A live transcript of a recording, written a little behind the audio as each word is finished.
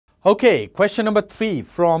Okay, question number 3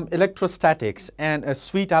 from electrostatics and a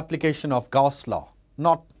sweet application of Gauss law.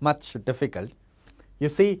 Not much difficult. You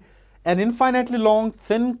see, an infinitely long,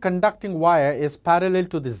 thin conducting wire is parallel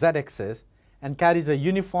to the z-axis and carries a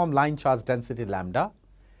uniform line charge density lambda.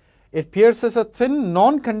 It pierces a thin,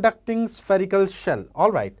 non-conducting spherical shell.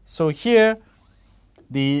 All right, so here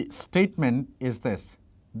the statement is this.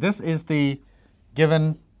 This is the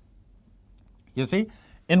given, you see,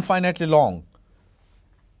 infinitely long.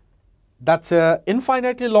 That's a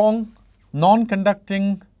infinitely long,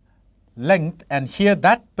 non-conducting length, and here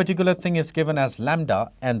that particular thing is given as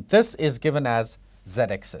lambda, and this is given as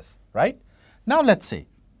z-axis, right? Now let's see.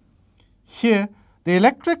 Here, the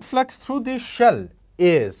electric flux through this shell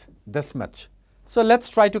is this much. So let's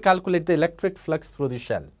try to calculate the electric flux through the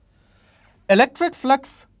shell. Electric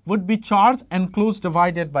flux would be charge enclosed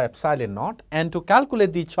divided by epsilon naught, and to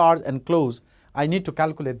calculate the charge enclosed, I need to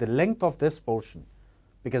calculate the length of this portion,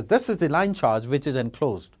 because this is the line charge which is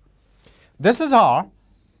enclosed. This is r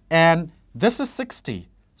and this is 60.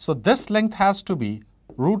 So this length has to be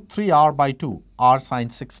root 3r by 2, r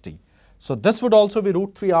sine 60. So this would also be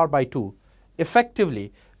root 3r by 2.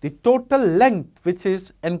 Effectively, the total length which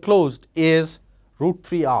is enclosed is root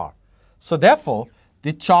 3r. So therefore,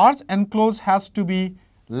 the charge enclosed has to be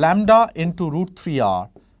lambda into root 3r,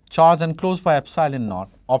 charge enclosed by epsilon naught.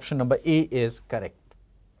 Option number A is correct.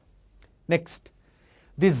 Next,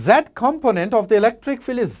 the z component of the electric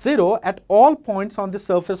field is 0 at all points on the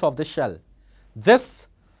surface of the shell. This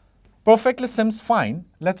perfectly seems fine.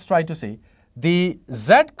 Let's try to see the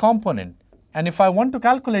z component, and if I want to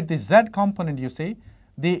calculate the z component, you see,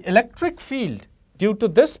 the electric field due to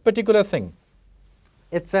this particular thing,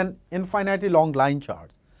 it's an infinitely long line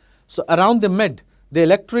charge. So around the mid, the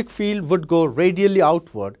electric field would go radially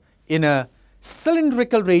outward in a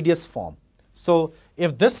cylindrical radius form. So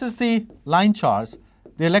if this is the line charge,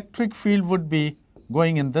 the electric field would be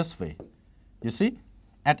going in this way. You see,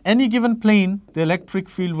 at any given plane, the electric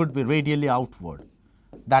field would be radially outward.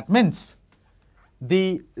 That means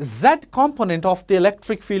the z component of the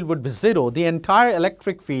electric field would be 0. The entire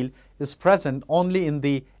electric field is present only in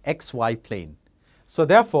the xy plane. So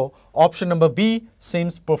therefore, option number B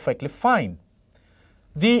seems perfectly fine.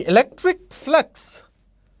 The electric flux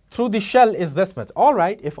through the shell is this much. All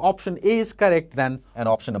right, if option A is correct, then and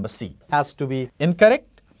option number C has to be incorrect.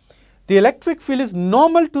 The electric field is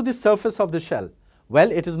normal to the surface of the shell.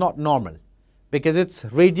 Well, it is not normal because it's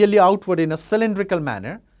radially outward in a cylindrical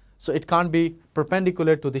manner, so it can't be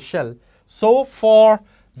perpendicular to the shell. So for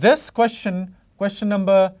this question, question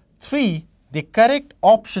number 3, the correct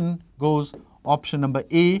option goes option number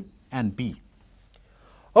A and B.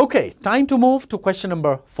 Okay, time to move to question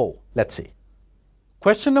number 4. Let's see.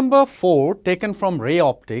 Question number 4 taken from ray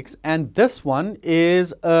optics, and this one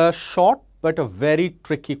is a short but a very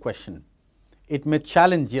tricky question. It may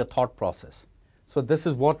challenge your thought process. So this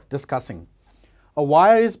is what discussing. A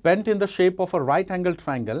wire is bent in the shape of a right angle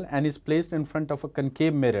triangle and is placed in front of a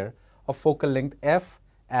concave mirror of focal length f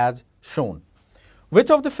as shown. Which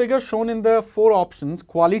of the figures shown in the 4 options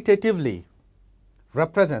qualitatively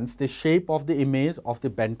represents the shape of the image of the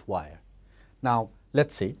bent wire? Now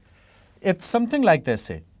let's see. It's something like this.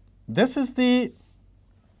 Say, this is the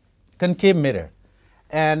concave mirror,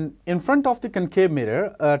 and in front of the concave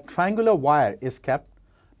mirror, a triangular wire is kept.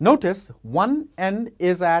 Notice one end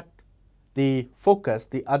is at the focus,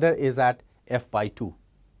 the other is at f by 2.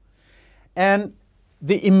 And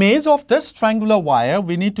the image of this triangular wire,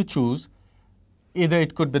 we need to choose. Either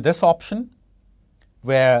it could be this option,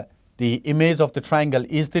 where the image of the triangle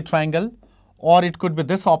is the triangle, or it could be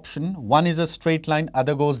this option. One is a straight line,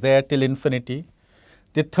 other goes there till infinity.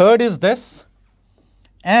 The third is this,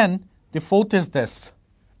 and the fourth is this,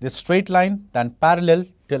 the straight line, then parallel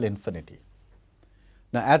till infinity.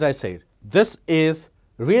 Now, as I said, this is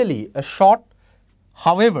really a short,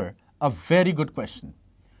 however, a very good question.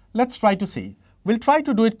 Let's try to see. We'll try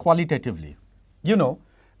to do it qualitatively. You know,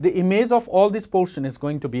 the image of all this portion is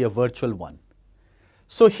going to be a virtual one.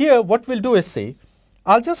 So here, what we'll do is say,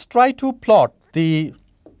 I'll just try to plot the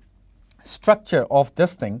structure of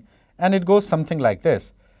this thing, and it goes something like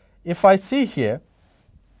this. If I see here,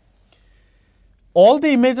 all the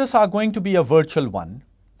images are going to be a virtual one.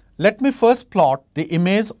 Let me first plot the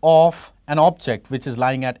image of an object which is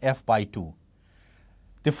lying at f by 2.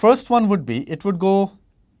 The first one would be, it would go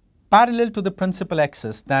parallel to the principal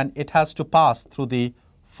axis, then it has to pass through the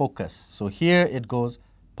focus. So here it goes,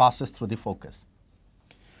 passes through the focus.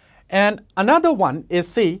 And another one is,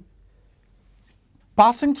 say,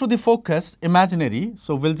 passing through the focus, imaginary,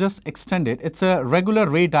 so we'll just extend it. It's a regular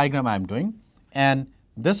ray diagram I'm doing, and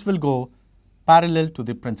this will go parallel to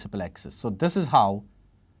the principal axis. So this is how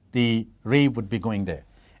the ray would be going there.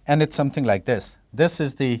 And it's something like this. This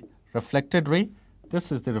is the reflected ray.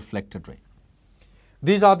 This is the reflected ray.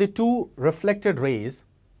 These are the two reflected rays,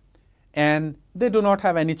 and they do not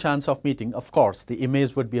have any chance of meeting. Of course, the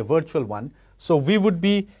image would be a virtual one. So we would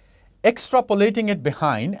be extrapolating it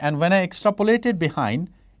behind, and when I extrapolate it behind,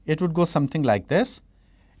 it would go something like this,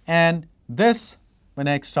 and this when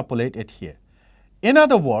I extrapolate it here. In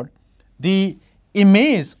other words, the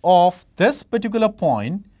image of this particular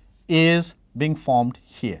point is being formed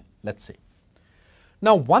here, let's say.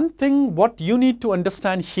 Now, one thing what you need to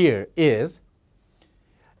understand here is,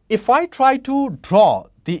 if I try to draw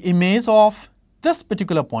the image of this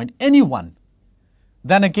particular point, any one,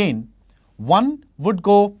 then again, one would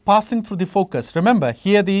go passing through the focus. Remember,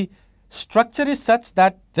 here the structure is such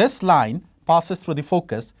that this line passes through the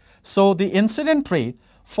focus. So the incident ray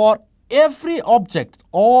for every object,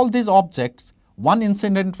 all these objects, one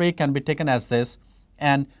incident ray can be taken as this,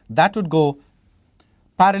 and that would go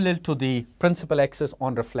parallel to the principal axis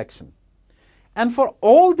on reflection. And for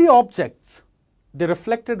all the objects, the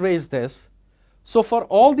reflected ray is this. So for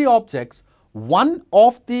all the objects, one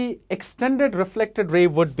of the extended reflected ray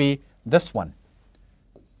would be this one,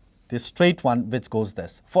 the straight one which goes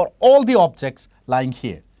this, for all the objects lying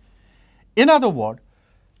here. In other words,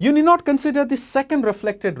 you need not consider the second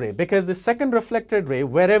reflected ray, because the second reflected ray,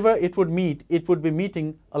 wherever it would meet, it would be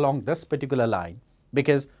meeting along this particular line,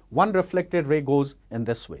 because one reflected ray goes in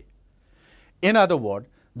this way. In other words,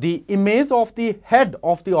 the image of the head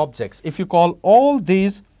of the objects, if you call all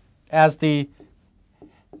these as the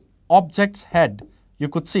object's head, you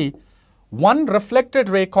could see one reflected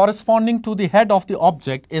ray corresponding to the head of the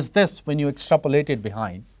object is this when you extrapolate it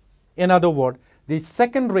behind. In other words, the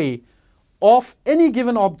second ray of any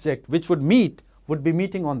given object which would be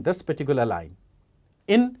meeting on this particular line.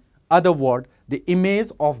 In other words, the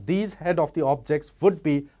image of these head of the objects would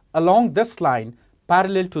be along this line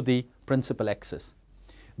parallel to the principal axis.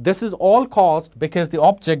 This is all caused because the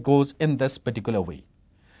object goes in this particular way.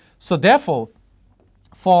 So therefore,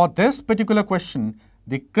 for this particular question,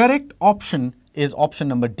 the correct option is option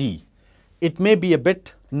number D. It may be a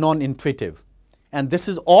bit non-intuitive, and this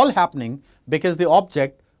is all happening because the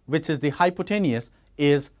object, which is the hypotenuse,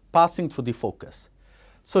 is passing through the focus.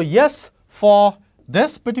 So yes, for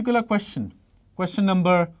this particular question, question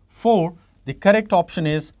number 4, the correct option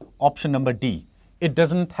is option number D. It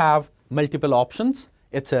doesn't have multiple options,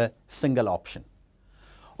 it's a single option.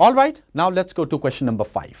 All right, now let's go to question number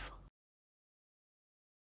 5.